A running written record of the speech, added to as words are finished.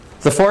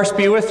The force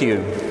be with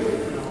you.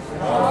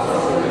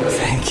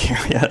 Thank you.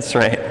 Yeah, that's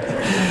right.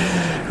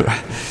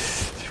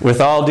 With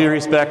all due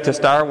respect to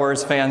Star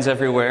Wars fans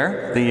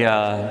everywhere,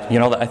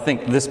 I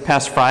think this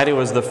past Friday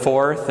was the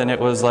 4th, and it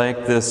was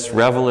like this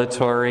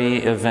revelatory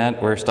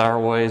event where Star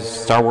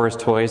Wars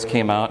toys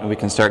came out, and we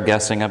can start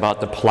guessing about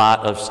the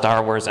plot of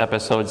Star Wars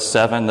Episode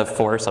 7, The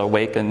Force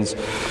Awakens,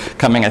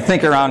 coming, I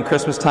think, around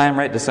Christmas time,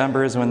 right?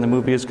 December is when the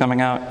movie is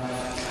coming out.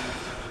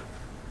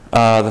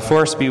 The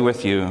force be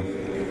with you.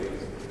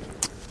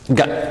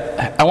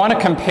 I want to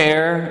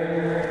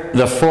compare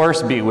the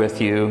force be with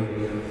you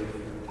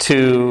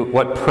to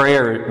what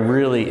prayer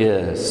really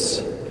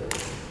is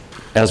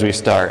as we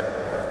start.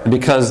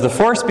 Because the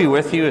force be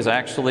with you is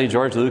actually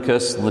George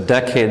Lucas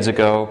decades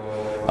ago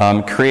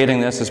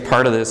creating this as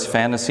part of this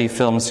fantasy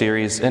film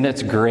series, and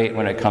it's great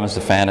when it comes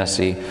to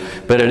fantasy,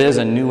 but it is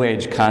a New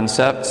Age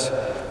concept,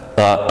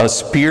 a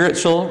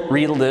spiritual,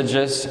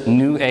 religious,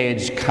 New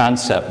Age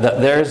concept, that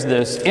there's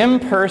this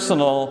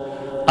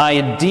impersonal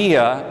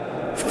idea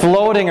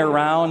floating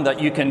around that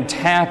you can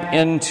tap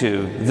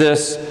into,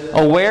 this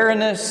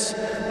awareness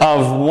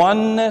of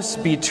oneness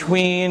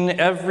between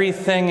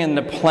everything in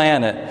the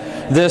planet,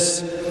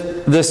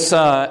 this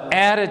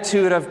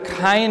attitude of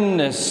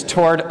kindness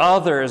toward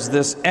others,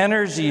 this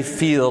energy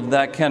field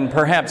that can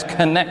perhaps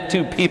connect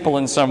to people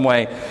in some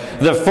way.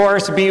 The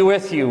force be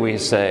with you, we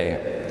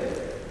say.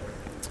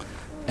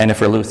 And if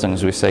we're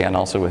Lutherans, we say, and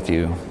also with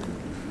you.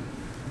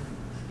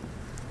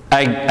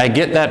 I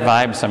get that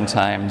vibe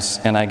sometimes,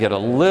 and I get a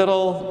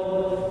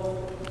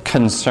little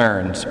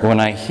concerned when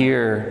I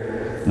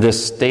hear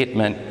this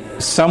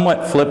statement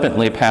somewhat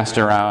flippantly passed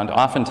around,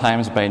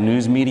 oftentimes by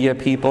news media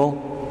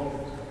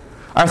people.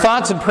 Our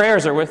thoughts and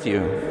prayers are with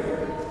you.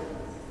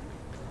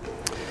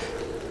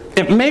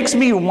 It makes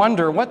me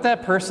wonder what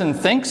that person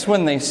thinks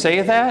when they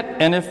say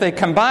that, and if they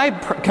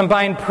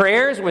combine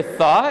prayers with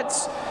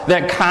thoughts,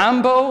 that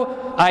combo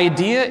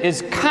idea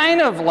is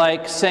kind of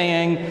like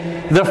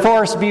saying, the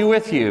force be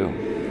with you.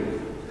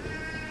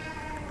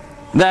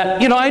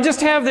 That, I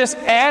just have this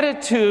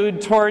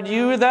attitude toward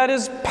you that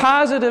is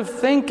positive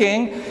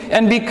thinking,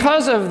 and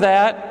because of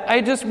that,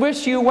 I just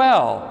wish you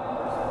well.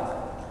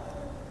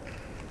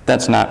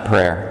 That's not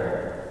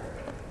prayer.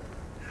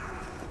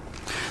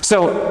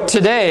 So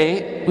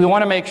today, we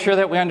want to make sure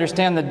that we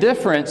understand the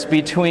difference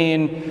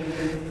between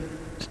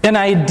an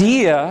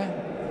idea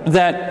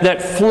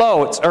that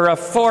floats, or a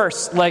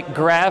force like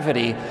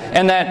gravity,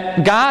 and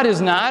that God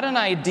is not an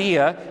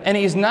idea and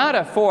He's not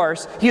a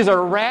force. He's a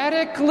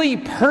radically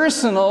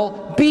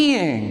personal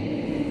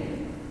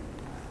being.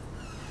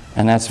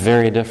 And that's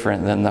very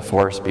different than the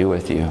force be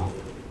with you.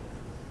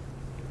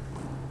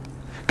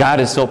 God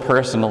is so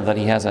personal that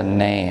He has a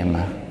name,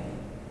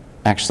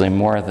 actually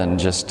more than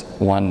just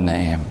one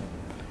name.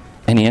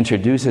 And He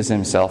introduces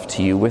Himself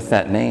to you with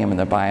that name in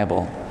the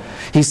Bible.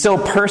 He's so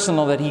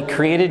personal that He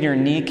created your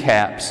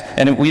kneecaps.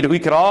 And we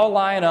could all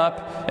line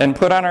up and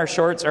put on our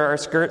shorts or our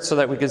skirts so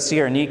that we could see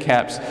our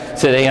kneecaps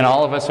today, and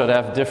all of us would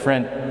have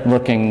different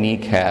looking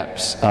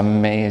kneecaps.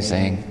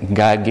 Amazing.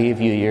 God gave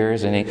you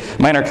yours, and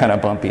mine are kind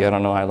of bumpy. I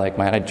don't know, I like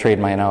mine. I'd trade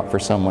mine out for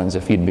someone's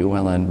if you'd be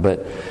willing.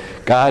 But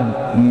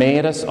God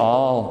made us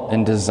all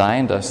and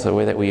designed us the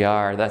way that we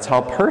are. That's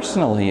how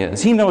personal He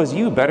is. He knows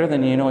you better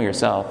than you know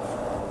yourself.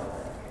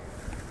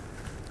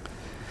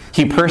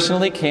 He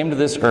personally came to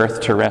this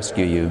earth to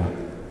rescue you.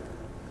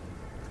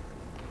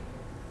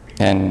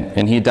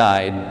 And He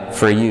died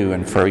for you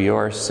and for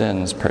your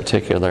sins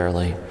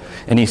particularly.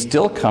 And He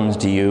still comes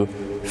to you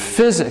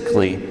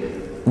physically,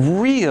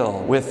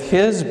 real, with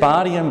His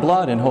body and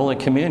blood in Holy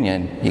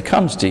Communion. He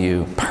comes to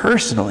you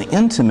personally,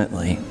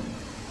 intimately.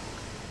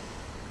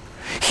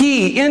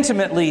 He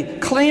intimately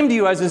claimed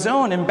you as His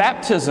own in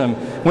baptism.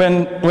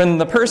 When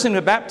the person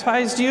who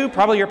baptized you,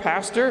 probably your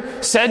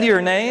pastor, said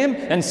your name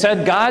and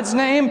said God's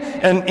name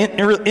and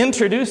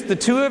introduced the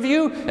two of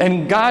you,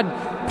 and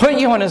God put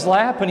you on His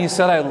lap and He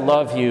said, I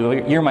love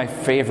you. You're my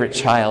favorite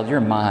child.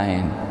 You're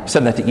mine. He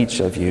said that to each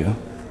of you.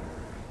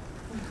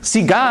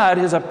 See, God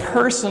is a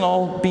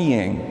personal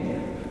being.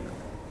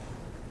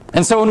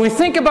 And so when we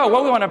think about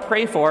what we want to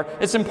pray for,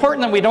 it's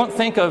important that we don't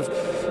think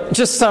of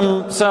just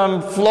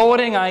some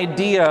floating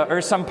idea or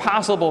some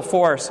possible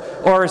force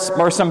or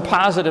some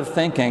positive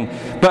thinking.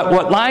 But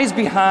what lies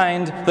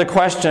behind the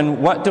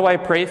question, what do I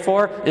pray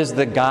for, is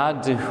the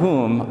God to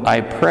whom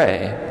I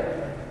pray.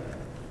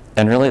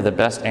 And really the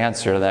best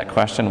answer to that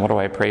question, what do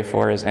I pray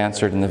for, is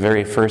answered in the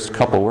very first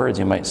couple words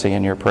you might say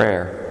in your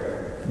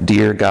prayer.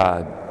 Dear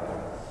God.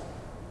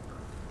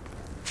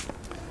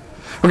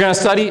 We're going to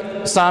study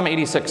Psalm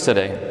 86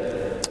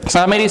 today.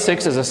 Psalm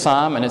 86 is a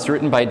psalm, and it's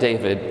written by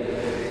David.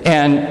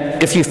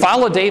 And if you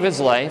follow David's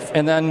life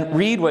and then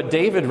read what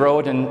David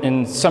wrote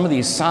in some of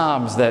these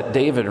psalms that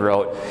David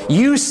wrote,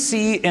 you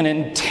see an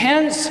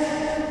intense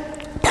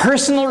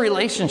personal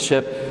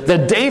relationship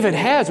that David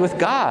has with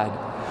God.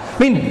 I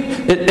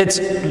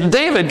mean,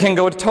 David can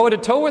go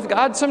toe-to-toe with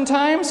God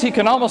sometimes. He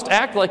can almost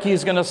act like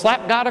he's going to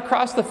slap God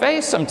across the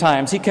face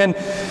sometimes. He can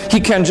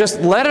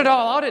just let it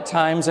all out at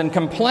times and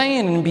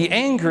complain and be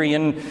angry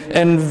and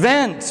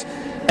vent.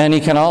 And he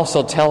can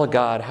also tell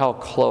God how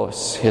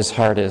close his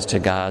heart is to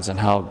God's and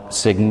how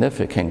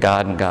significant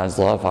God and God's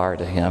love are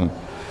to him.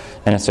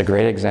 And it's a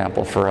great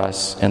example for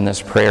us in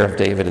this prayer of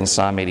David in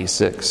Psalm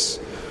 86,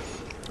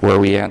 where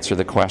we answer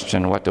the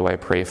question, what do I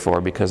pray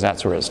for? Because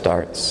that's where it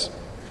starts,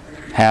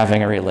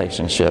 having a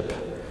relationship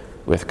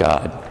with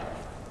God.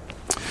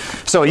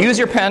 So use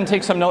your pen,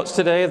 take some notes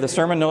today. The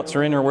sermon notes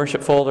are in your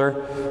worship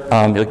folder.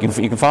 You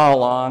can follow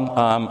along.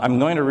 I'm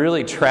going to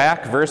really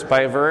track verse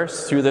by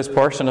verse through this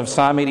portion of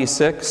Psalm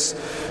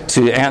 86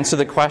 to answer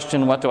the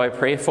question, what do I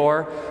pray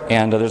for?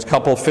 And there's a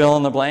couple fill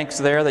in the blanks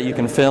there that you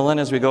can fill in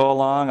as we go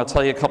along. I'll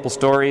tell you a couple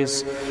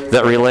stories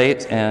that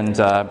relate, and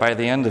by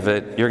the end of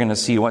it, you're going to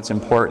see what's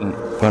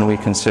important when we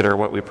consider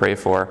what we pray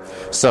for.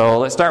 So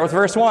let's start with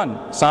verse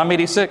 1. Psalm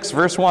 86,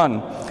 verse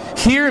 1.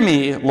 Hear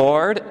me,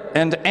 Lord,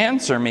 and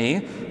answer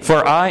me,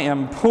 for I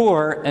am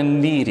poor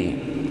and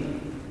needy.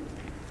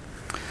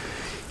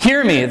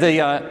 Hear me.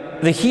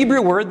 The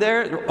Hebrew word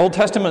there, Old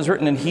Testament was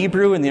written in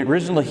Hebrew, and the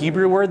original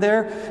Hebrew word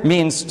there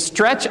means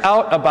stretch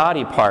out a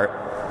body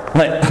part.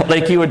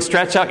 Like you would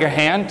stretch out your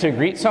hand to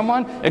greet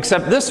someone,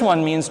 except this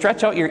one means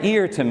stretch out your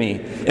ear to me.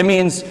 It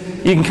means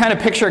you can kind of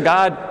picture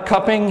God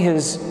cupping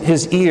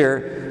his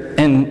ear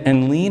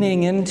and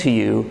leaning into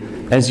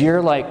you as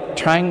you're like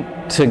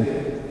trying to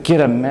get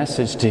a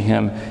message to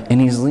him, and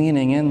he's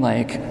leaning in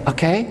like,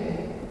 okay,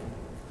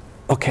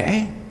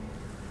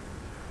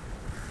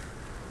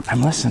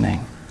 I'm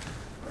listening.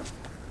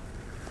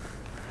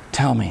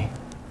 Tell me.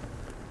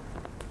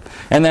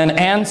 And then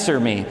answer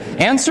me.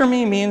 Answer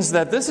me means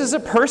that this is a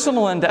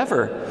personal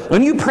endeavor.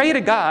 When you pray to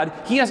God,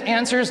 he has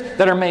answers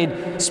that are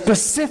made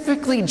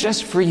specifically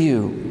just for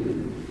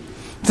you.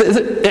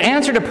 The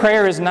answer to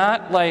prayer is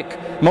not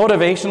like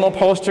motivational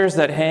posters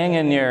that hang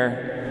in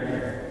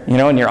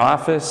your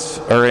office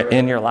or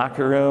in your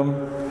locker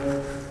room,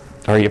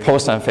 or you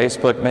post on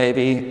Facebook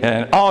maybe,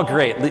 and all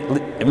great,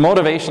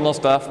 motivational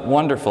stuff,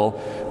 wonderful,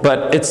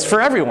 but it's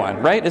for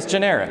everyone, right? It's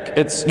generic.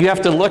 You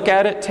have to look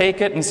at it, take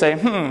it, and say,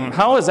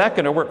 how is that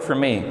going to work for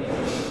me?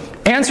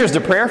 Answers to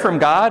prayer from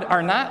God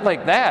are not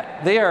like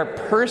that. They are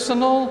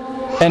personal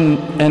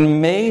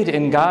and made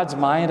in God's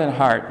mind and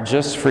heart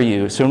just for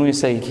you. So when we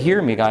say,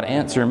 hear me, God,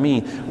 answer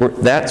me,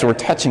 we're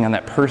touching on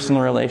that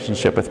personal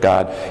relationship with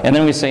God. And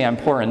then we say, I'm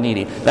poor and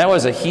needy. That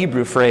was a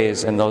Hebrew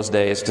phrase in those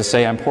days, to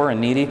say I'm poor and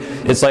needy.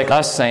 It's like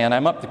us saying,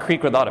 I'm up the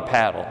creek without a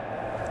paddle.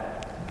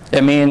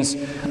 It means,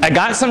 I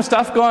got some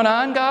stuff going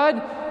on, God,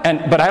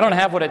 but I don't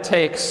have what it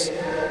takes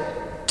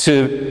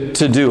to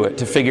do it,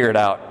 to figure it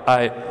out.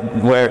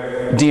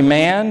 Where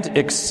demand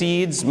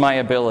exceeds my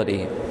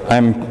ability.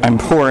 I'm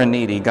poor and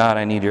needy. God,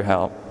 I need your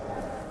help.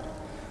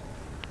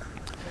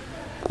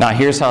 Now,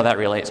 here's how that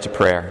relates to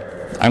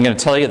prayer. I'm going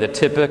to tell you the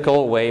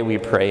typical way we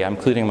pray. I'm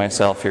including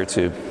myself here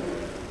too.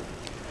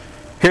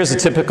 Here's the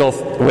typical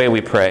way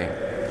we pray.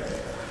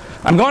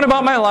 I'm going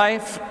about my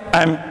life.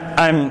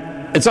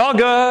 It's all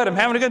good. I'm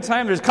having a good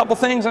time. There's a couple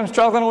things I'm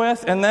struggling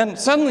with. And then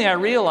suddenly I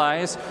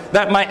realize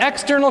that my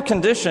external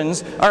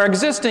conditions are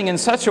existing in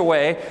such a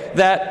way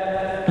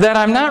that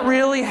I'm not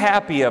really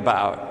happy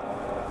about.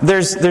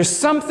 There's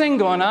something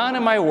going on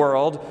in my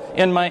world,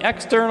 in my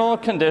external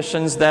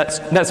conditions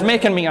that's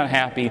making me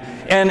unhappy.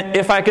 And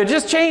if I could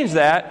just change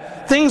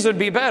that, things would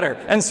be better.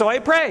 And so I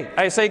pray.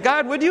 I say,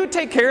 God, would you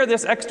take care of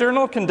this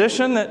external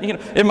condition that,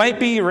 it might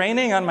be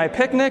raining on my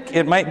picnic,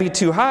 it might be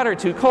too hot or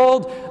too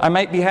cold, I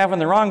might be having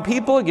the wrong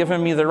people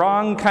giving me the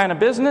wrong kind of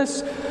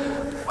business,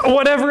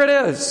 whatever it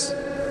is.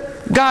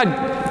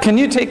 God, can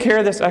you take care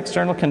of this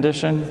external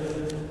condition?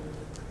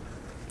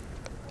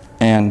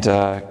 And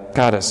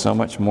God has so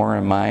much more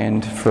in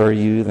mind for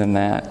you than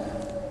that.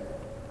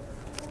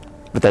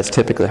 But that's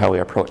typically how we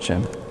approach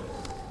him.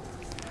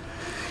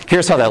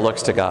 Here's how that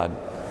looks to God.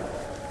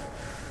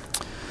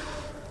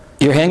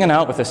 You're hanging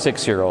out with a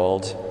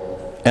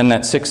 6-year-old, and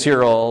that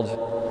 6-year-old,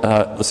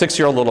 the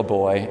 6-year-old little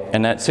boy,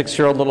 and that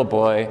 6-year-old little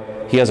boy,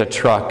 he has a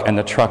truck, and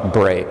the truck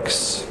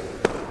breaks.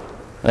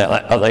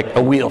 Like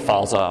a wheel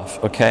falls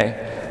off,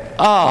 okay?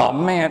 Oh,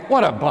 man,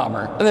 what a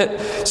bummer.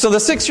 So the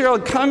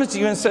 6-year-old comes to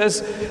you and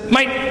says,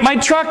 my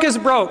truck is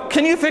broke.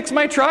 Can you fix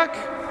my truck?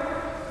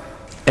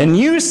 And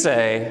you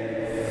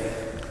say,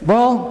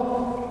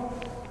 well,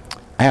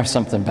 I have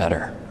something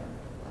better.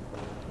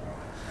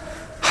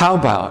 How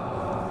about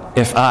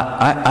if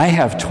I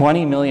have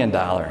 $20 million?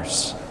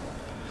 All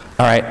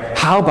right,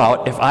 how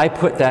about if I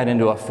put that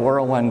into a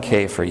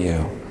 401k for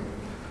you?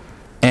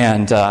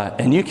 And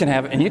you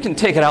can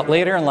take it out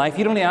later in life.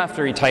 You don't even have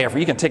to retire.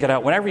 You can take it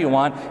out whenever you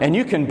want, and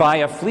you can buy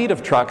a fleet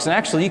of trucks. And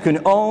actually, you can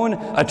own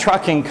a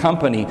trucking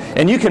company,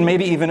 and you can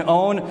maybe even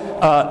own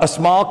a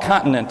small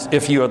continent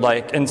if you would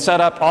like, and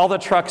set up all the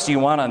trucks you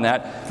want on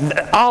that.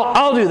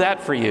 I'll do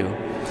that for you.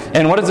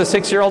 And what does the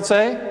 6-year-old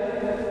say?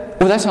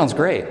 Oh, that sounds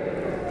great.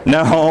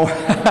 No,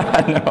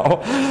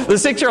 no. The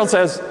 6-year-old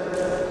says,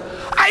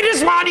 I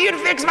just want you to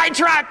fix my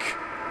truck.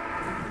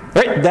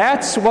 Right?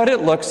 That's what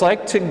it looks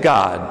like to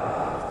God.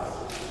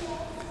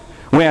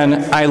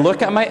 When I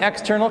look at my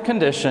external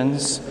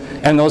conditions,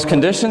 and those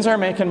conditions are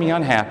making me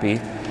unhappy,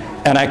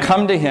 And I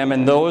come to Him,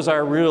 and those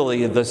are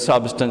really the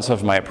substance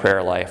of my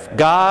prayer life.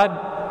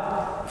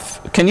 God,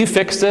 can you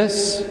fix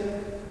this?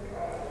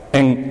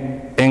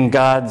 And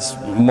God's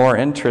more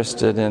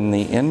interested in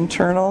the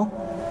internal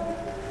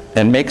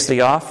and makes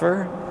the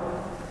offer.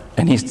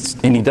 And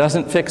he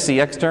doesn't fix the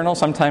external.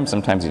 Sometimes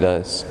He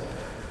does.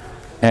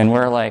 And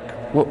we're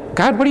like, well,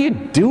 God, what are you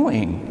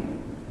doing?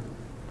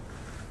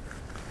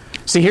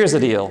 See, here's the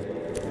deal.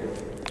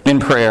 In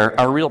prayer,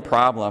 our real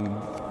problem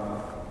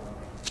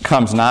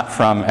comes not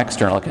from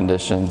external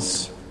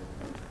conditions.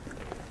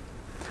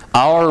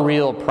 Our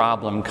real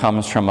problem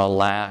comes from a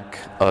lack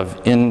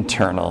of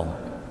internal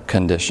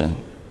condition.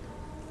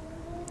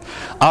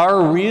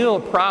 Our real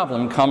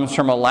problem comes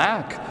from a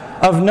lack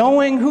of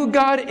knowing who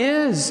God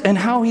is and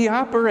how He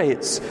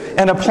operates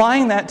and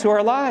applying that to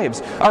our lives.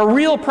 Our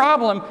real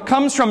problem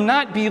comes from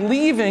not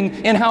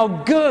believing in how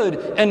good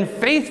and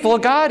faithful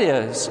God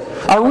is.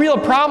 Our real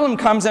problem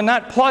comes in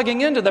not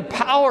plugging into the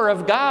power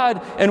of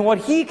God and what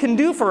He can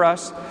do for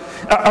us.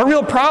 Our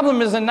real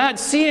problem is in not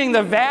seeing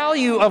the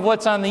value of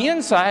what's on the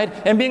inside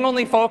and being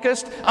only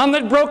focused on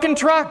the broken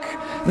truck.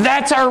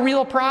 That's our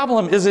real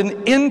problem, is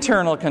an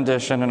internal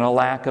condition and a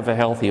lack of a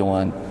healthy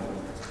one.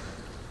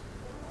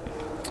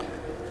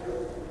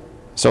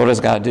 So what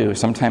does God do?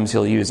 Sometimes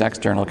He'll use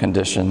external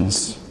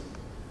conditions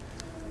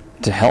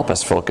to help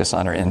us focus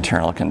on our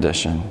internal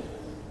condition.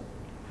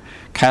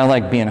 Kind of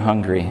like being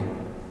hungry.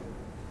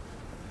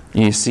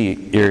 You see,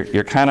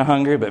 you're kind of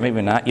hungry, but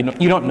maybe not.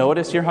 You don't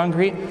notice you're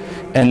hungry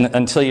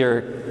until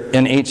you're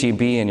in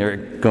H-E-B and you're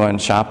going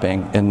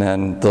shopping, and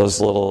then those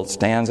little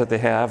stands that they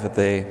have, that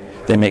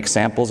they make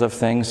samples of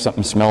things,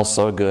 something smells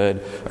so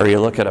good, or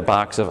you look at a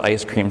box of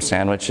ice cream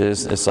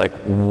sandwiches, it's like,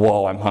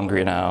 whoa, I'm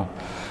hungry now.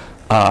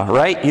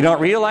 Right? You don't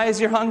realize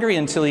you're hungry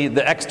until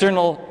the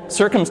external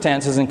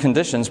circumstances and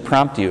conditions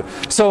prompt you.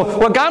 So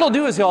what God will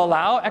do is He'll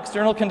allow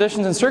external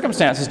conditions and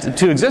circumstances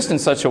to exist in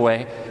such a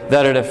way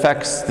that it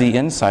affects the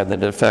inside,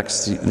 that it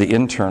affects the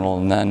internal.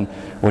 And then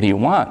what He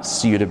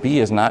wants you to be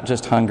is not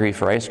just hungry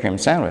for ice cream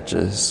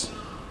sandwiches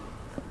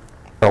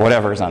or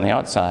whatever is on the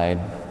outside.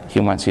 He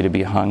wants you to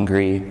be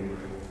hungry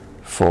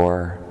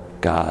for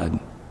God.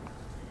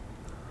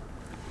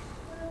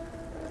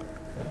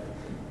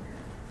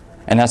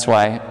 And that's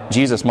why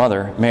Jesus'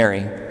 mother, Mary,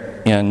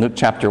 in Luke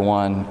chapter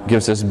 1,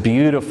 gives this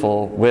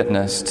beautiful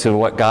witness to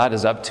what God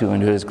is up to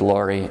and to His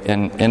glory.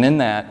 And in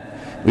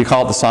that, we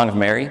call it the Song of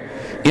Mary.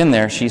 In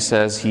there, she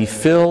says, He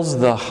fills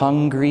the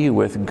hungry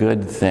with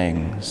good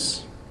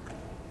things.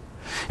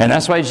 And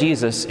that's why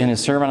Jesus, in His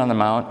Sermon on the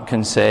Mount,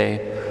 can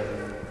say,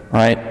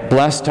 right,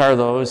 blessed are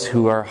those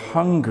who are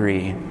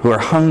hungry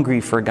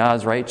for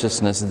God's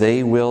righteousness.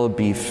 They will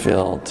be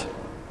filled.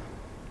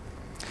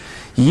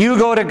 You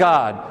go to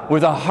God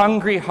with a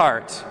hungry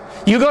heart.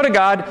 You go to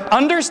God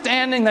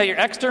understanding that your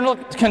external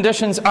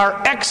conditions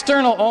are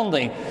external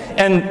only.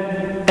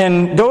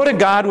 And go to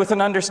God with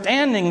an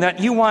understanding that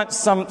you want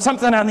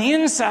something on the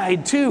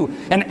inside too.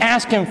 And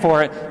ask Him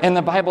for it. And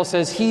the Bible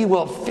says He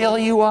will fill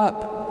you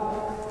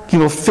up. He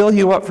will fill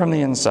you up from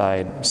the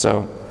inside.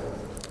 So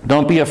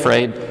don't be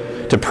afraid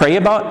to pray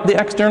about the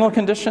external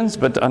conditions,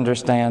 but to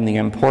understand the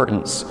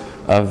importance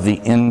of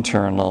the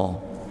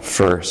internal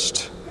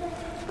first.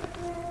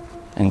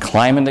 And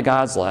climb into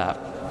God's lap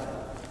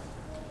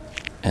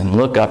and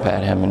look up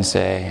at Him and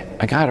say,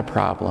 I got a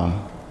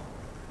problem.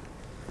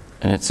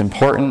 And it's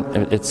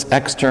important, it's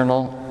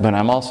external, but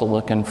I'm also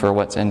looking for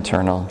what's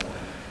internal.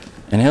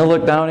 And He'll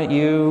look down at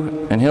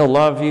you, and He'll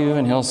love you,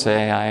 and He'll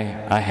say,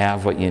 I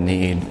have what you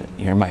need.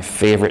 You're my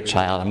favorite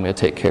child. I'm going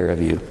to take care of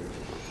you.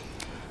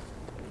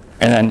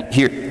 And then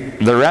here,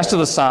 the rest of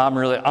the psalm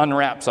really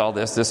unwraps all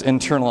this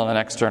internal and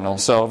external.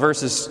 So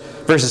verses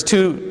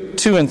 2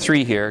 and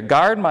 3 here.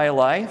 Guard my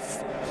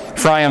life,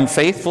 for I am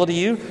faithful to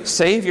you.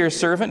 Save your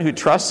servant who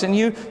trusts in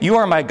you. You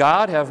are my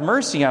God. Have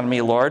mercy on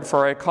me, Lord,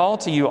 for I call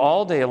to you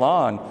all day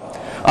long.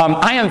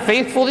 I am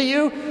faithful to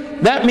you.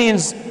 That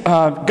means,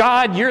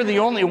 God, you're the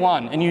only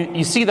one. And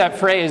you see that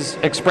phrase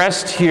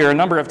expressed here a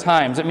number of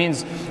times. It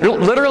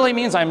literally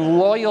means I'm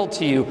loyal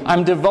to you.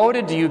 I'm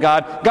devoted to you,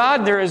 God.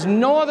 God, there is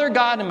no other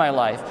God in my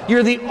life.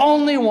 You're the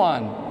only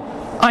one.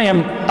 I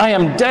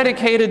am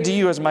dedicated to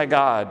you as my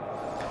God.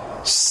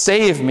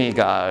 Save me,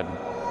 God.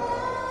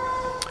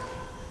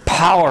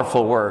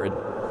 Powerful word.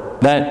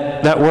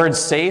 That word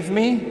save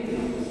me,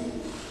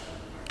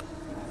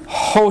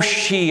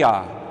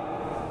 Hoshea.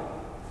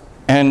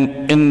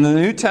 And in the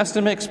New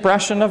Testament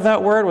expression of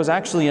that word was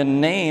actually a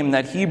name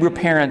that Hebrew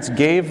parents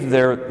gave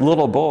their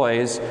little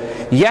boys,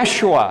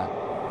 Yeshua.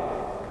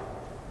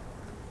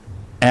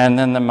 And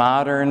then the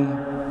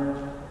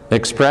modern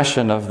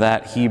expression of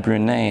that Hebrew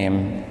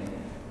name,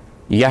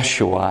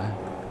 Yeshua,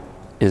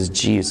 is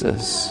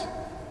Jesus.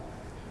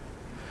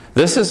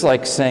 This is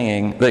like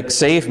saying, like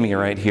save me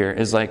right here,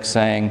 is like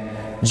saying,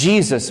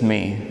 Jesus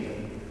me.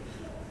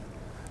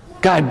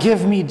 God,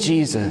 give me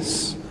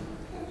Jesus.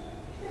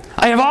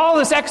 I have all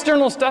this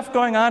external stuff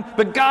going on,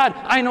 but God,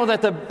 I know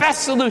that the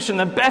best solution,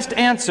 the best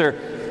answer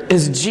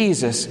is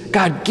Jesus.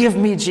 God, give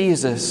me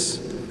Jesus.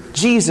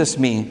 Jesus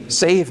me.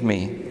 Save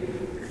me.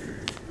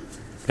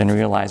 and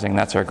realizing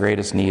that's our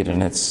greatest need,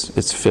 and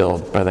it's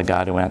filled by the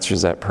God who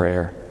answers that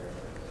prayer.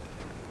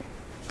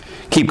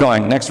 Keep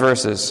going. Next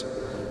verses.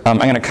 I'm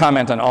going to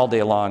comment on all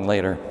day long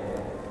later.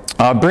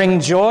 Bring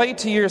joy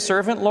to your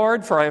servant,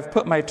 Lord, for I have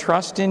put my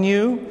trust in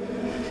you.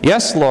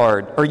 Yes,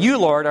 Lord, or you,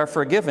 Lord, are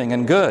forgiving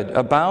and good,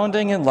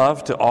 abounding in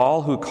love to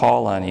all who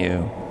call on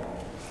you.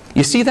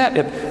 You see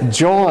that?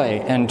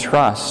 Joy and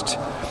trust.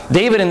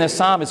 David in this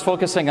psalm is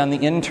focusing on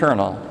the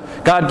internal.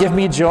 God, give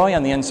me joy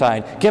on the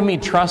inside. Give me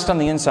trust on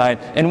the inside.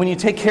 And when you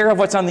take care of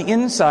what's on the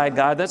inside,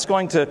 God, that's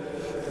going to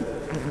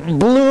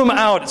bloom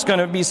out. It's going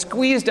to be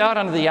squeezed out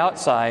onto the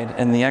outside,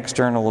 and the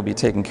external will be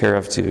taken care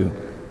of too.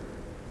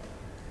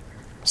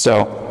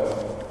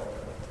 So,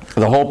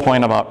 the whole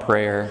point about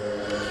prayer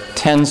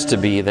tends to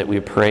be that we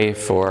pray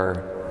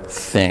for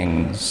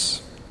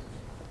things.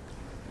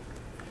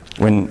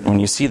 When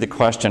you see the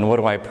question, what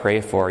do I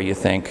pray for, you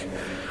think,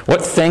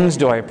 what things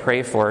do I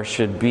pray for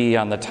should be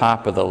on the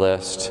top of the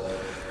list?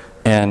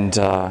 And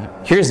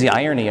here's the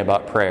irony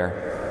about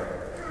prayer.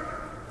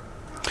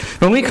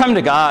 When we come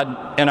to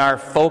God and our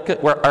focus,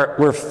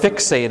 we're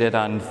fixated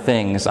on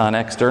things, on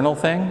external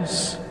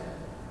things,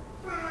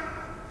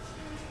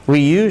 we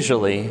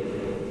usually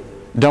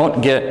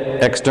don't get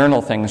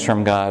external things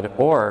from God,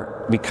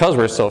 or because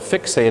we're so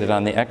fixated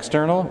on the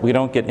external, we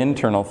don't get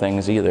internal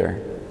things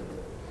either.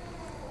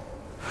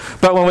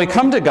 But when we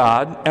come to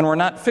God and we're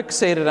not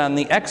fixated on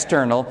the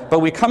external, but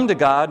we come to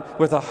God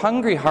with a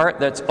hungry heart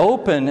that's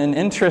open and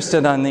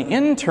interested on the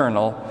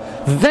internal,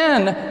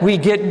 then we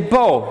get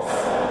both.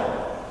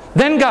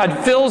 Then God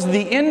fills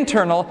the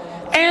internal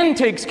and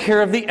takes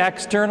care of the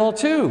external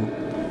too.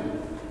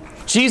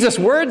 Jesus'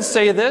 words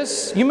say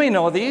this, you may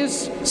know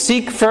these: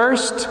 seek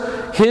first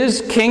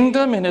His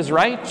kingdom and His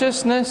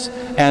righteousness,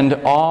 and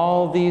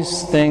all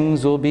these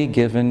things will be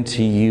given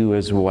to you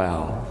as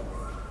well.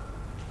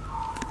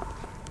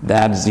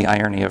 That is the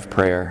irony of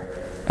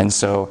prayer. And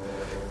so,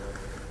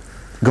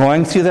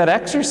 going through that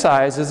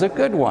exercise is a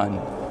good one.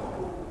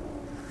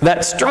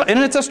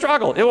 And it's a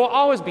struggle. It will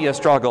always be a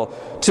struggle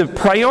to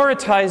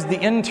prioritize the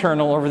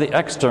internal over the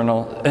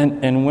external.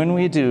 And when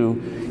we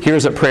do,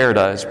 here's what prayer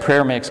does.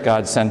 Prayer makes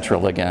God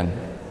central again.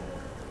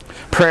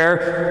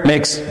 Prayer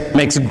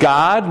makes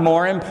God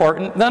more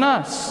important than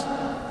us.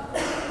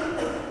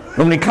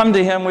 When we come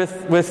to Him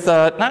with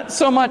not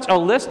so much a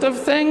list of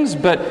things,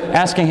 but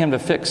asking Him to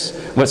fix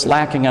what's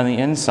lacking on the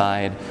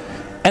inside,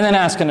 and then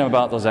asking Him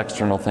about those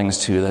external things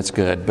too, that's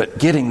good. But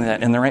getting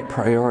that in the right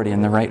priority,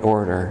 in the right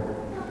order.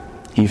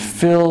 He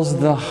fills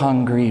the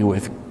hungry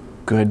with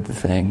good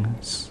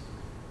things.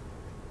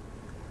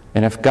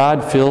 And if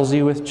God fills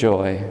you with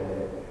joy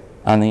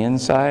on the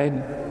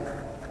inside,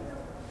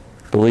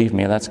 believe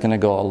me, that's going to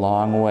go a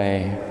long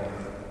way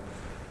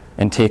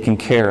in taking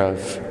care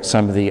of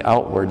some of the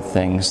outward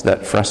things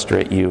that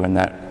frustrate you and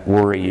that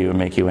worry you and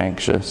make you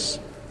anxious.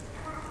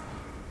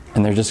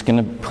 And they're just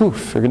going to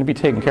they're going to be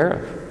taken care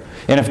of.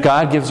 And if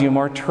God gives you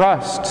more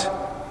trust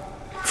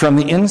from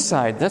the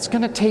inside, that's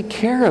going to take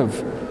care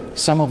of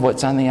some of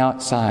what's on the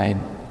outside,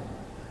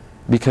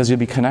 because you'll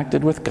be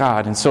connected with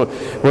God. And so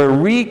we're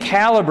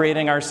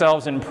recalibrating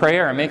ourselves in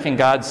prayer and making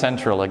God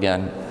central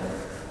again.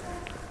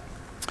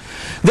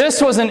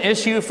 This was an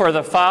issue for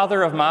the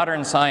father of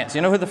modern science.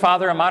 You know who the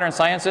father of modern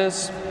science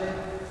is?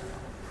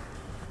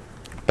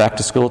 Back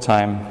to school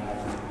time.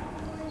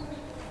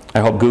 I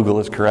hope Google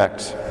is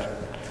correct.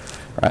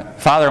 Right.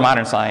 Father of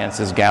modern science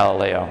is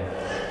Galileo.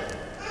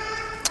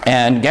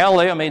 And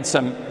Galileo made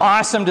some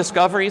awesome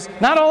discoveries.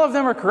 Not all of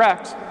them are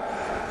correct.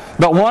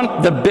 But one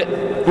of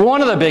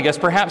the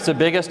biggest, perhaps the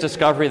biggest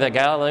discovery that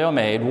Galileo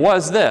made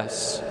was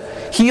this: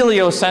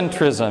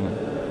 heliocentrism.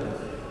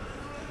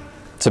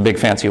 It's a big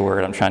fancy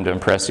word. I'm trying to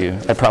impress you.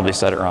 I probably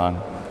said it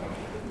wrong.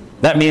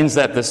 That means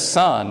that the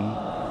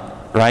sun,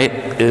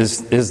 right,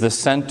 is the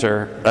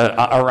center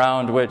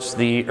around which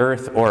the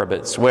Earth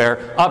orbits,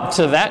 where up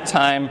to that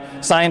time,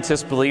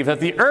 scientists believed that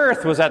the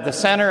Earth was at the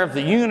center of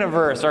the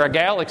universe, or a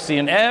galaxy,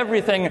 and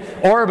everything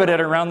orbited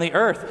around the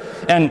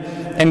Earth.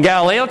 And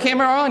Galileo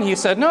came around and he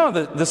said, no,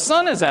 the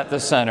sun is at the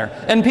center.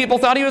 And people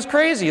thought he was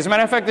crazy. As a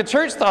matter of fact, the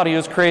church thought he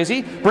was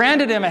crazy,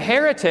 branded him a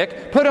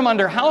heretic, put him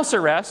under house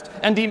arrest,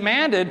 and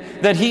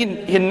demanded that he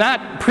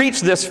not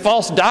preach this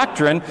false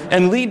doctrine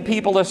and lead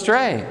people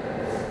astray.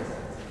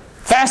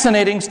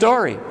 Fascinating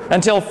story.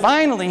 Until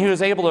finally he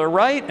was able to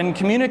write and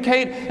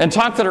communicate and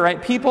talk to the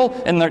right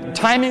people, and the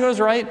timing was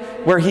right,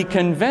 where he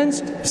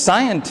convinced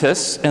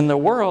scientists in the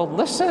world,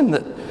 listen,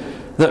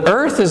 the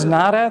earth is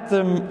not at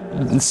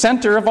the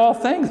center of all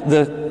things.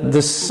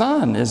 The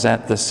sun is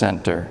at the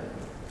center.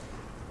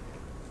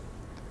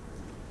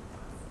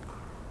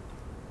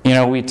 You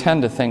know, we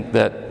tend to think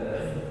that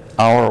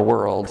our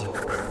world,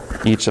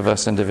 each of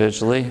us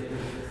individually,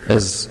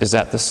 is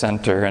at the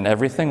center, and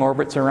everything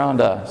orbits around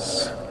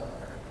us.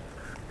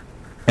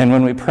 And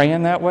when we pray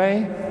in that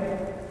way,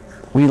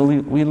 we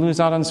lose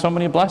out on so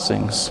many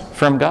blessings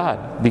from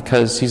God,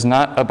 because He's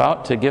not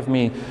about to give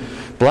me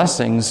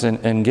blessings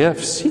and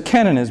gifts. He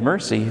can in His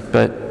mercy,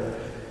 but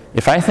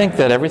if I think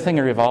that everything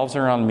revolves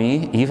around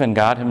me, even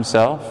God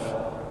Himself,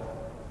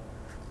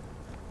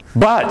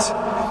 But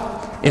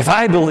if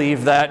I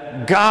believe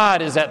that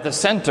God is at the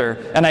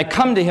center, and I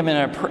come to Him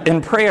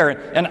in prayer,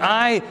 and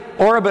I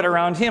orbit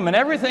around Him, and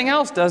everything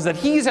else does, that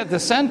He's at the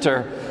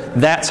center,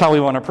 that's how we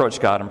want to approach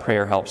God, and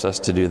prayer helps us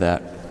to do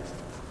that.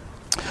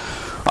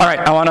 All right,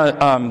 I want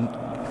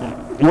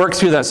to work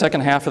through that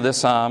second half of this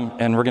psalm,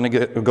 and we're going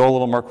to go a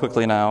little more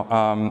quickly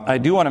now. I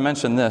do want to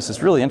mention this.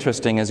 It's really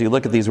interesting as you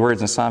look at these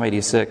words in Psalm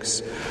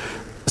 86.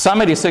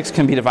 Psalm 86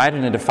 can be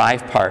divided into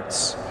 5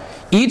 parts,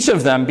 each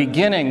of them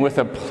beginning with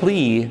a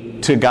plea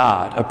to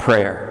God, a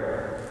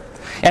prayer.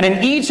 And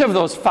in each of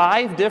those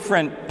 5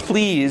 different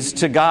pleas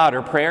to God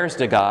or prayers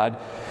to God,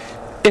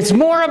 it's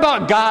more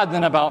about God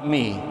than about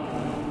me.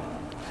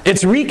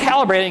 It's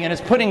recalibrating and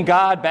it's putting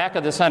God back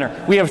at the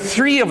center. We have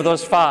 3 of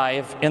those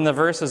 5 in the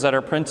verses that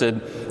are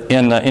printed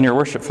in your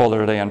worship folder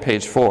today on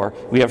page 4.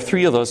 We have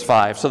 3 of those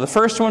 5. So the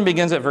first one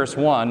begins at verse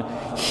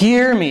 1.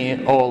 Hear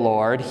me, O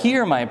Lord,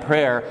 hear my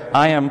prayer.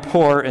 I am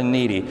poor and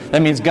needy.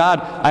 That means, God,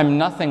 I'm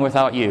nothing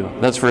without you.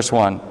 That's verse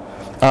 1.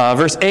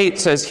 Verse 8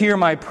 says, hear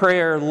my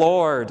prayer,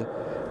 Lord,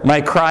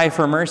 my cry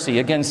for mercy.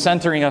 Again,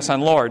 centering us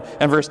on Lord.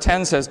 And verse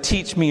 10 says,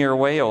 teach me your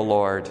way, O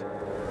Lord.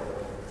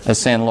 As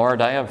saying,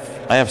 Lord, I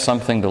have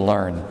something to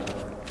learn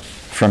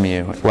from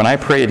you. When I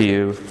pray to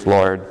you,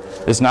 Lord,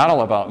 it's not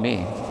all about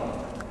me.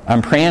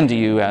 I'm praying to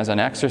you as an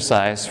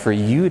exercise for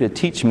you to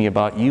teach me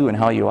about you and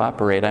how you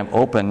operate. I'm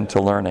open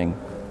to learning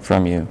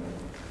from you.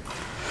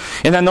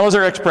 And then those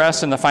are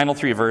expressed in the final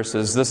 3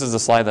 verses. This is the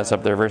slide that's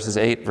up there, verses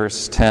 8,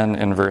 verse 10,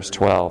 and verse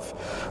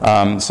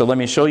 12. So let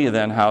me show you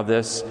then how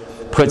this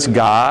puts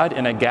God,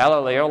 in a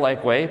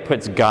Galileo-like way,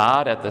 puts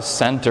God at the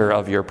center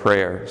of your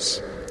prayers.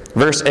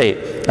 Verse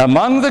 8,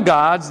 among the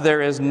gods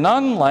there is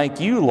none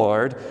like you,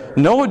 Lord.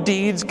 No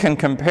deeds can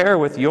compare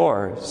with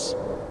yours.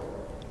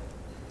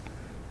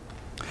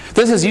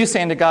 This is you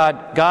saying to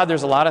God, God,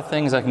 there's a lot of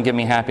things that can give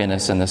me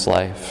happiness in this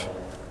life,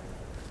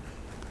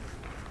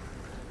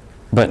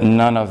 but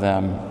none of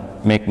them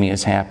make me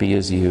as happy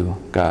as you,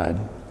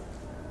 God.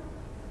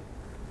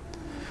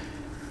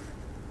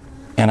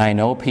 And I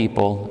know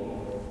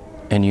people,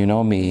 and you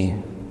know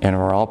me, and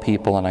we're all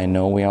people, and I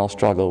know we all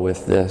struggle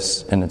with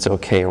this, and it's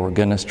okay. We're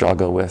going to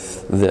struggle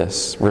with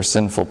this. We're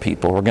sinful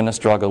people. We're going to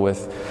struggle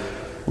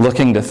with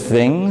looking to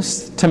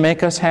things to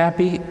make us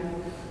happy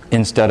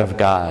instead of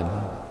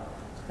God.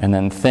 And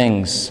then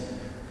things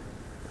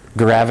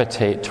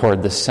gravitate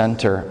toward the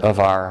center of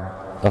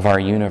our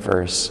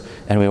universe,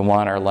 and we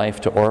want our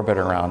life to orbit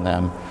around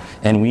them.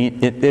 And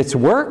it's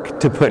work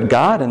to put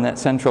God in that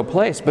central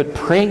place, but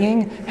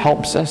praying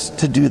helps us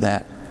to do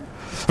that.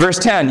 Verse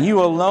 10,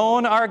 you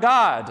alone are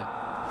God.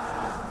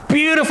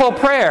 Beautiful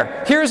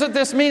prayer. Here's what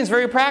this means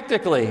very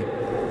practically.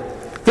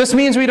 This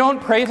means we don't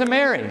pray to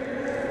Mary.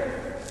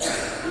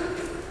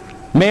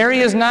 Mary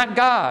is not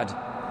God.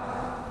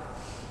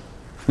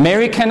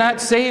 Mary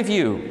cannot save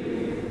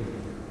you.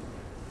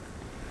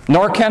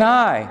 Nor can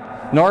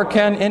I. Nor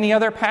can any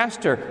other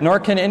pastor. Nor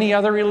can any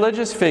other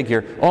religious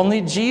figure.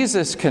 Only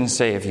Jesus can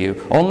save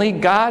you. Only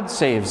God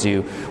saves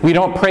you. We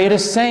don't pray to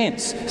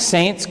saints.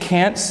 Saints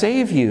can't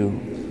save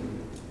you.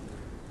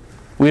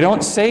 We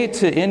don't say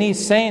to any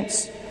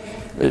saints,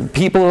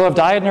 people who have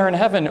died and are in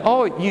heaven,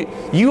 oh,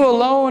 you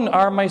alone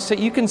are my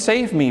saint. You can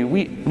save me.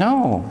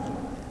 No.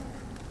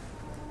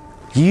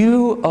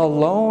 You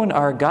alone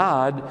are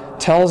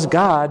God tells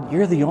God,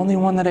 you're the only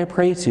one that I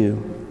pray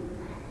to.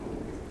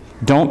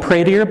 Don't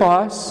pray to your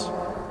boss.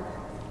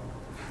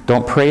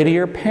 Don't pray to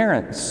your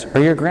parents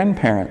or your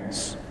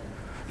grandparents.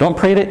 Don't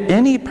pray to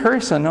any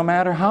person, no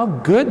matter how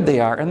good they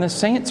are. And the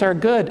saints are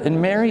good,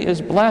 and Mary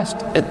is blessed.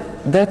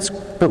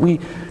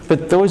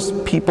 But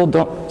those people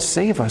don't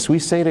save us. We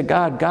say to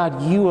God,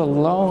 God, you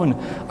alone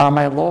are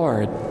my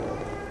Lord.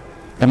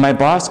 And my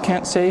boss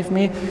can't save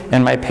me,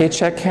 and my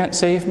paycheck can't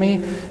save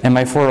me, and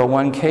my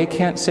 401k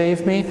can't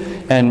save me,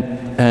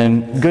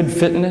 and good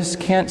fitness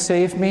can't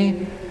save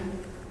me.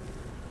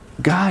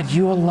 God,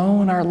 you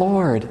alone are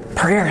Lord.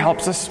 Prayer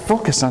helps us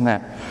focus on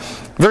that.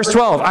 Verse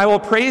 12, I will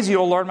praise you,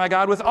 O Lord my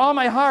God, with all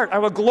my heart. I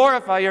will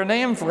glorify your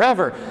name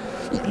forever.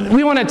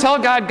 We want to tell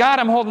God, God,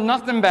 I'm holding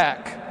nothing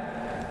back.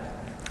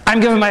 I'm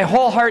giving my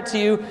whole heart to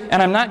you,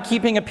 and I'm not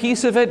keeping a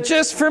piece of it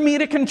just for me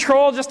to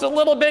control just a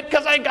little bit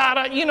because I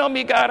gotta, you know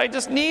me, God, I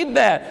just need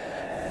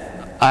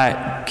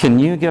that. Can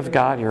you give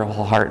God your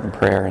whole heart in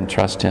prayer and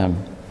trust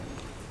Him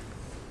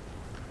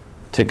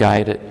to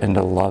guide it and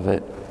to love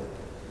it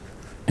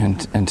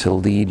and to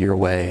lead your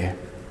way?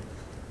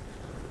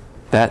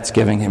 That's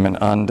giving Him an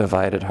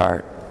undivided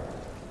heart.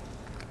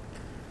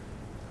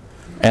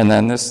 And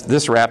then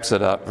this wraps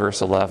it up,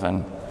 verse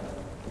 11.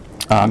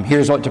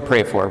 Here's what to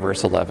pray for,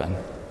 verse 11.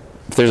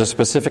 If there's a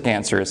specific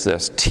answer, it's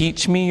this.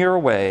 Teach me your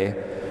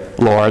way,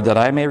 Lord, that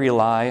I may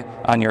rely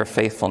on your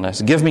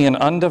faithfulness. Give me an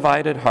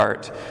undivided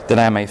heart that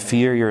I may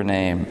fear your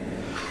name.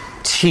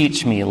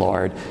 Teach me,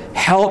 Lord.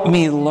 Help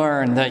me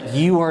learn that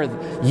you are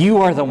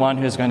the one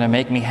who's going to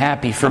make me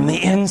happy from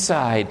the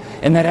inside,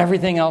 and that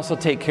everything else will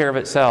take care of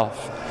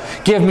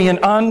itself. Give me an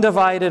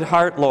undivided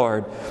heart,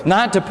 Lord,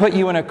 not to put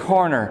you in a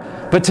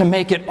corner, but to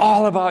make it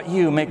all about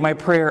you, make my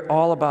prayer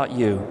all about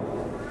you.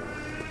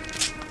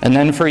 And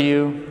then for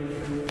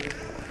you,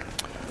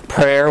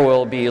 prayer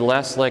will be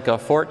less like a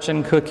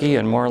fortune cookie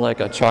and more like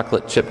a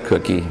chocolate chip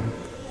cookie.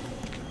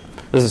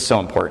 This is so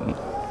important.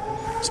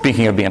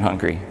 Speaking of being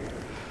hungry.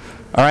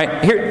 All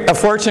right, here, a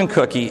fortune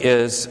cookie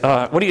is,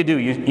 what do?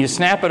 You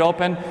snap it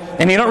open,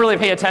 and you don't really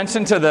pay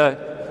attention to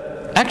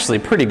the actually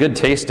pretty good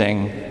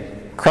tasting,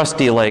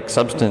 crusty-like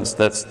substance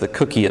that's the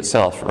cookie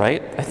itself,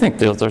 right? I think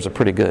those are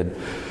pretty good.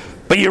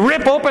 But you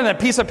rip open that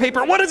piece of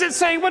paper, what does it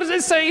say? What does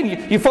it say?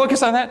 And you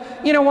focus on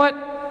that. You know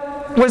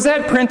what? Was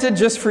that printed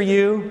just for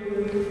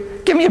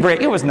you? Give me a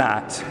break. It was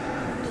not.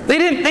 They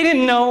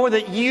didn't know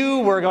that you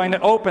were going to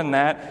open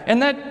that,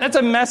 and that's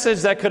a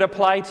message that could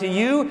apply to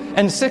you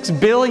and 6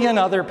 billion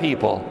other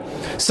people.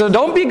 So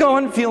don't be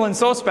going feeling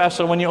so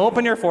special when you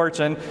open your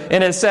fortune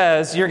and it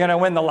says you're going to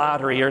win the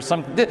lottery or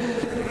something.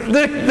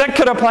 That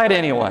could apply to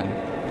anyone.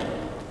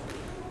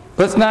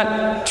 Let's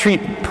not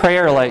treat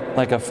prayer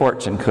like a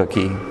fortune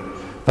cookie,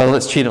 but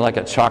let's treat it like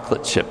a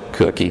chocolate chip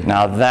cookie.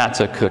 Now that's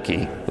a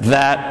cookie.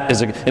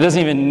 It doesn't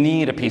even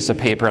need a piece of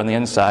paper on the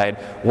inside.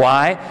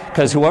 Why?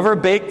 Because whoever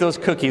baked those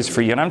cookies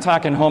for you, and I'm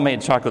talking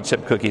homemade chocolate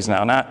chip cookies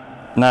now,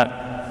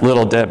 not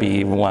Little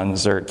Debbie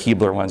ones or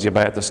Keebler ones you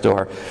buy at the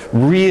store.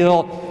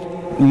 Real,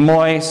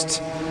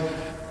 moist,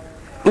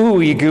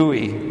 ooey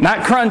gooey, not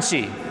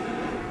crunchy.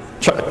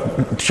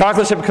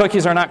 Chocolate chip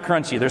cookies are not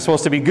crunchy. They're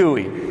supposed to be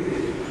gooey.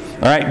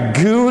 All right,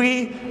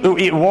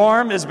 gooey,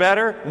 warm is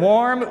better.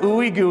 Warm,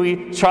 ooey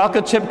gooey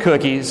chocolate chip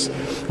cookies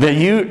that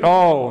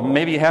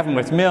maybe you have them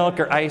with milk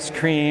or ice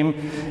cream,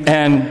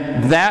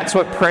 and that's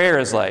what prayer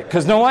is like.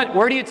 Because you know what?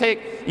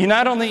 You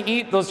not only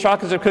eat those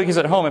chocolate chip cookies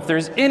at home, if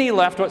there's any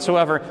left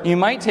whatsoever, you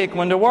might take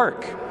one to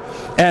work.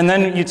 And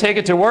then you take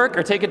it to work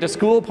or take it to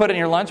school, put it in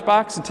your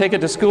lunchbox and take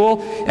it to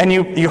school, and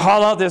you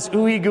haul out this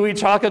ooey gooey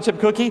chocolate chip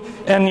cookie,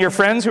 and your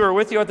friends who are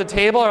with you at the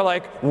table are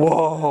like,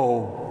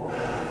 whoa,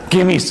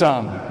 give me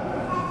some.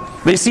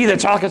 They see the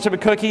chocolate chip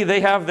cookie,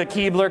 they have the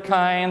Keebler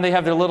kind, they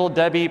have their Little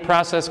Debbie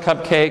processed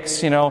cupcakes,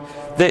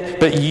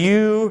 but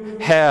you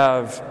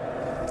have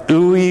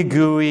ooey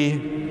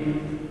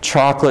gooey,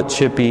 chocolate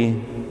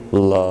chippy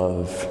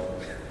love.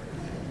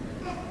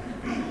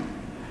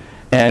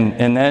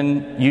 And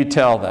then you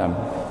tell them,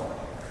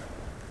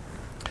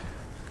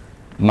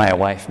 my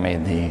wife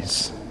made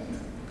these,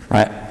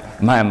 right?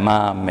 My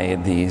mom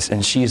made these,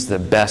 and she's the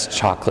best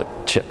chocolate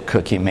chip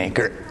cookie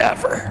maker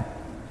ever.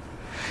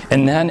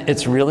 And then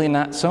it's really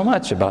not so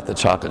much about the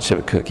chocolate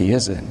chip cookie,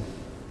 is it?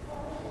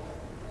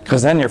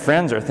 Because then your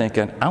friends are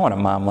thinking, I want a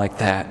mom like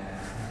that.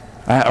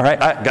 All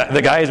right,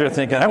 the guys are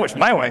thinking, I wish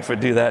my wife would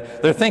do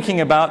that. They're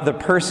thinking about the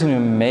person who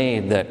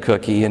made that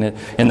cookie.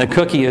 And the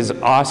cookie is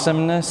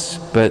awesomeness,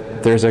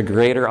 but there's a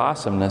greater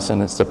awesomeness,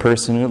 and it's the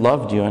person who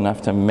loved you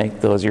enough to make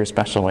those your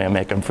special way and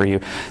make them for you.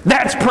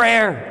 That's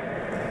prayer!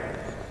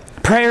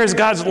 Prayer is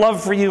God's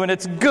love for you, and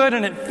it's good,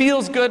 and it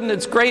feels good, and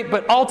it's great,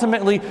 but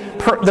ultimately,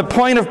 the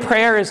point of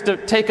prayer is to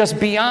take us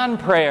beyond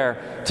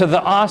prayer to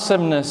the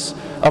awesomeness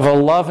of a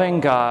loving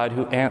God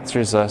who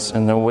answers us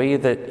in the way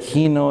that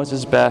He knows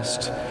is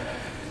best,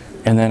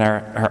 and then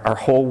our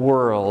whole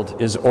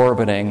world is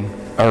orbiting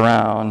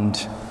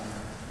around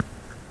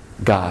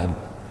God.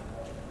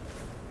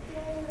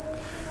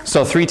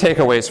 So 3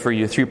 takeaways for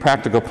you, 3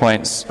 practical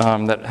points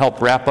that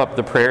help wrap up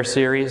the prayer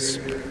series.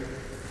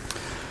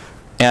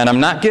 And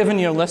I'm not giving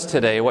you a list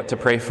today what to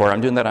pray for.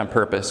 I'm doing that on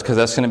purpose because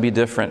that's going to be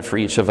different for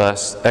each of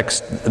us,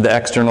 the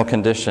external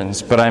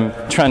conditions. But I'm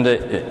trying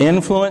to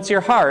influence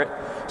your heart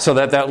so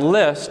that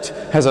list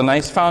has a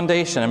nice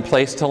foundation and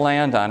place to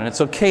land on. And it's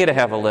okay to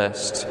have a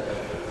list.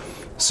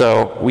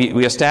 So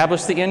we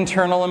established the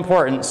internal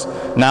importance.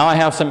 Now I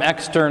have some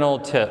external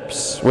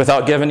tips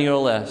without giving you a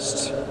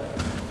list.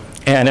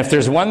 And if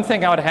there's one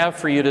thing I would have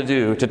for you to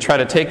do to try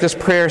to take this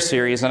prayer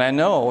series, and I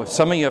know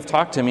some of you have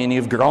talked to me and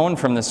you've grown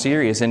from the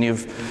series and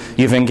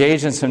you've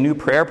engaged in some new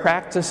prayer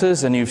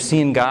practices and you've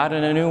seen God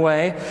in a new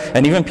way,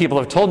 and even people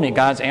have told me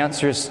God's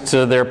answers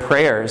to their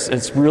prayers.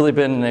 It's really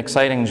been an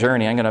exciting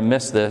journey. I'm going to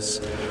miss this.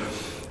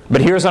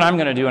 But here's what I'm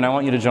going to do, and I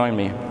want you to join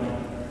me.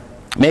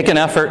 Make an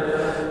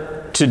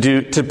effort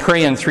to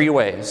pray in 3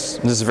 ways.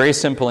 This is very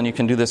simple, and you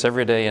can do this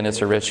every day, and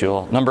it's a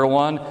ritual. Number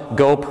 1,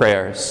 go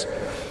prayers.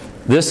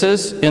 This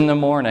is in the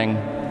morning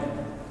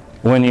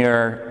when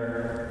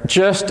you're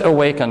just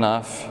awake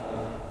enough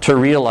to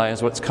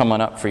realize what's coming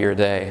up for your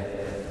day.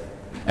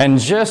 And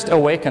just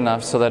awake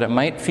enough so that it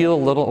might feel a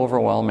little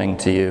overwhelming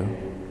to you.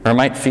 Or it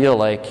might feel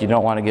like you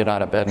don't want to get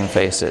out of bed and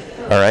face it.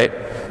 All right?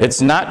 It's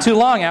not too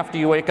long after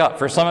you wake up.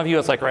 For some of you,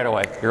 it's like right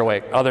away. You're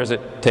awake. Others,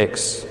 it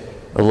takes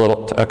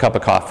a cup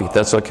of coffee.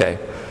 That's okay.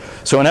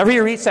 So whenever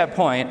you reach that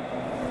point,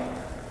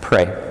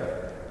 pray.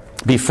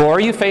 Before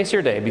you face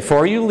your day,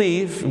 before you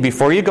leave,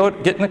 before you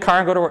get in the car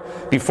and go to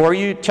work, before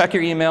you check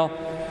your email,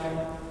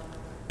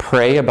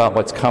 pray about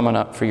what's coming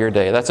up for your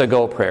day. That's a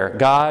go prayer.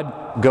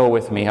 God, go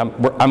with me.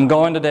 I'm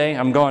going today.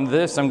 I'm going to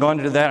this. I'm going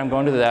to do that. I'm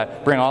going to do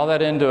that. Bring all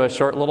that into a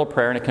short little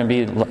prayer, and it can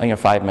be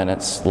 5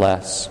 minutes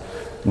less.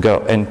 Go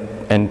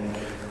and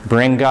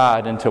bring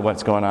God into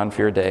what's going on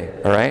for your day.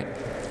 All right?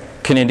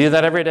 Can you do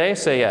that every day?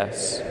 Say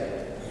yes.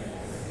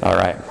 All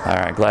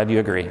right. Glad you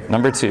agree.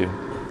 Number 2,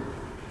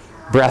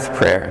 breath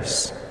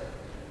prayers.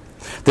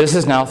 This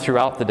is now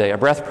throughout the day. A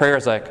breath prayer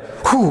is like,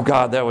 whew,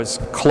 God, that was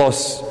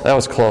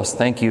close.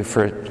 Thank you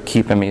for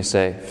keeping me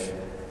safe.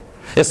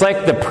 It's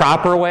like the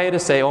proper way to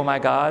say, oh my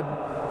God.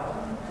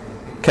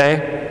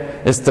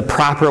 Okay? It's the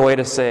proper way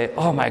to say,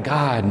 oh my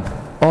God.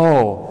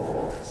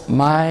 Oh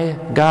my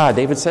God.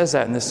 David says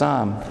that in the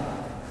Psalm.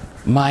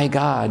 My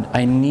God,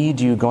 I need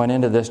you going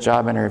into this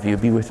job interview.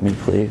 Be with me,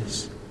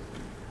 please.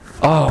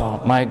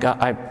 Oh my God,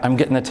 I'm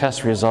getting the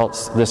test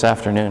results this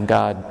afternoon,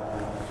 God.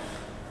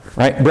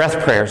 Right?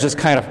 Breath prayers, just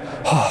kind of,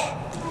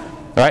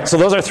 All right, so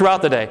those are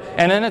throughout the day.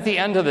 And then at the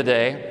end of the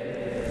day,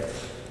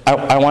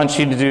 I want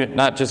you to do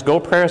not just go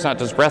prayers, not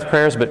just breath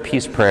prayers, but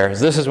peace prayers.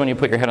 This is when you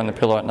put your head on the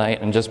pillow at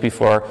night, and just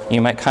before,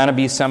 you might kind of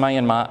be semi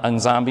in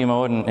zombie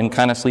mode and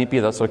kind of sleepy.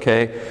 That's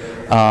okay.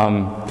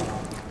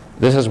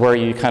 This is where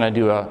you kind of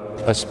do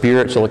a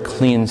spiritual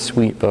clean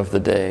sweep of the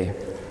day.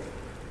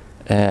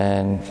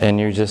 And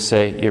you just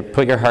say, you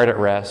put your heart at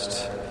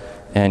rest,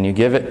 and you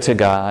give it to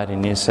God,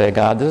 and you say,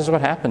 God, this is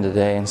what happened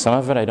today, and some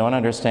of it I don't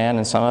understand,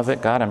 and some of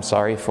it, God, I'm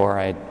sorry for.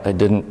 I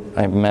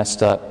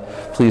messed up.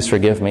 Please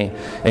forgive me.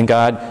 And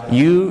God,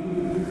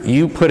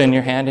 you put in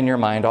your hand and your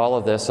mind all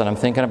of this that I'm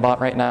thinking about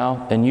right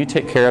now, and you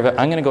take care of it.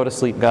 I'm going to go to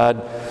sleep,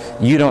 God.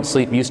 You don't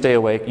sleep. You stay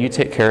awake. You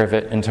take care of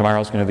it, and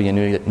tomorrow's going to be a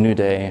new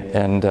day.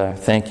 And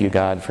thank you,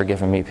 God, for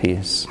giving me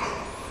peace.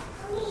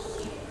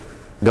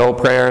 Go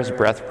prayers,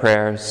 breath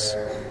prayers,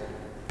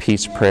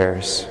 peace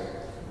prayers.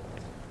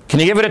 Can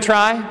you give it a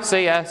try?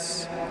 Say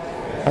yes.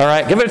 All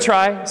right, give it a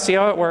try. See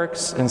how it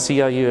works, and see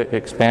how you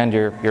expand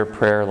your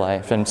prayer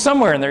life. And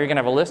somewhere in there, you're going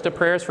to have a list of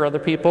prayers for other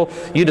people.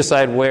 You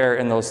decide where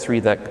in those 3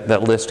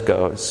 that list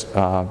goes.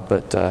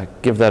 But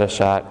give that a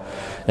shot.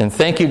 And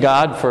thank you,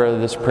 God, for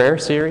this prayer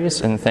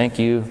series, and thank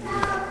you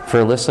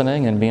for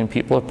listening and being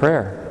people of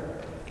prayer.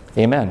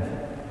 Amen.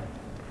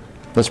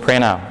 Let's pray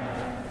now.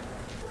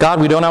 God,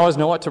 we don't always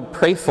know what to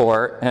pray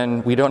for,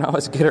 and we don't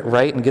always get it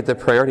right and get the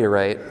priority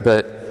right,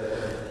 but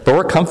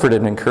we're comforted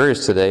and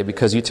encouraged today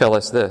because you tell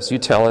us this. You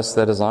tell us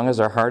that as long as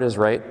our heart is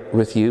right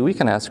with you, we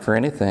can ask for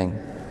anything.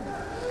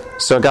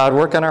 So God,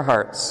 work on our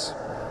hearts.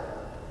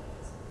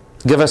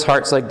 Give us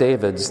hearts like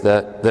David's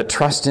that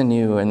trust in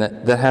you and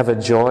that have a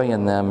joy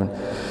in them.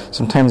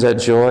 Sometimes that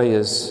joy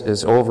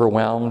is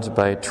overwhelmed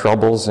by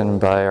troubles and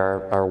by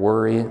our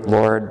worry,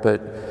 Lord,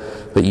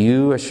 but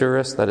you assure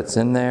us that it's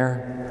in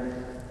there,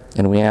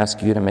 and we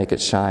ask you to make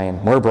it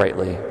shine more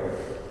brightly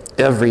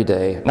every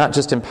day, not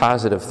just in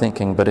positive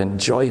thinking, but in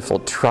joyful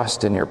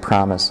trust in your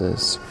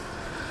promises.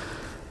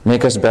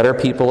 Make us better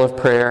people of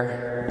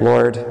prayer,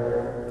 Lord,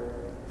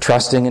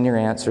 trusting in your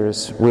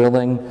answers,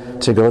 willing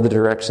to go the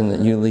direction that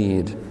you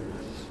lead.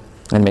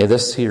 And may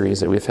this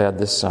series that we've had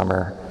this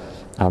summer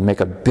make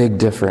a big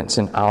difference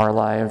in our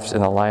lives,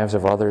 in the lives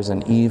of others,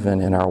 and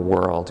even in our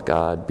world,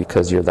 God,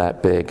 because you're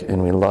that big,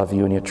 and we love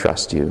you and you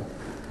trust you.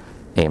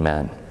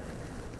 Amen.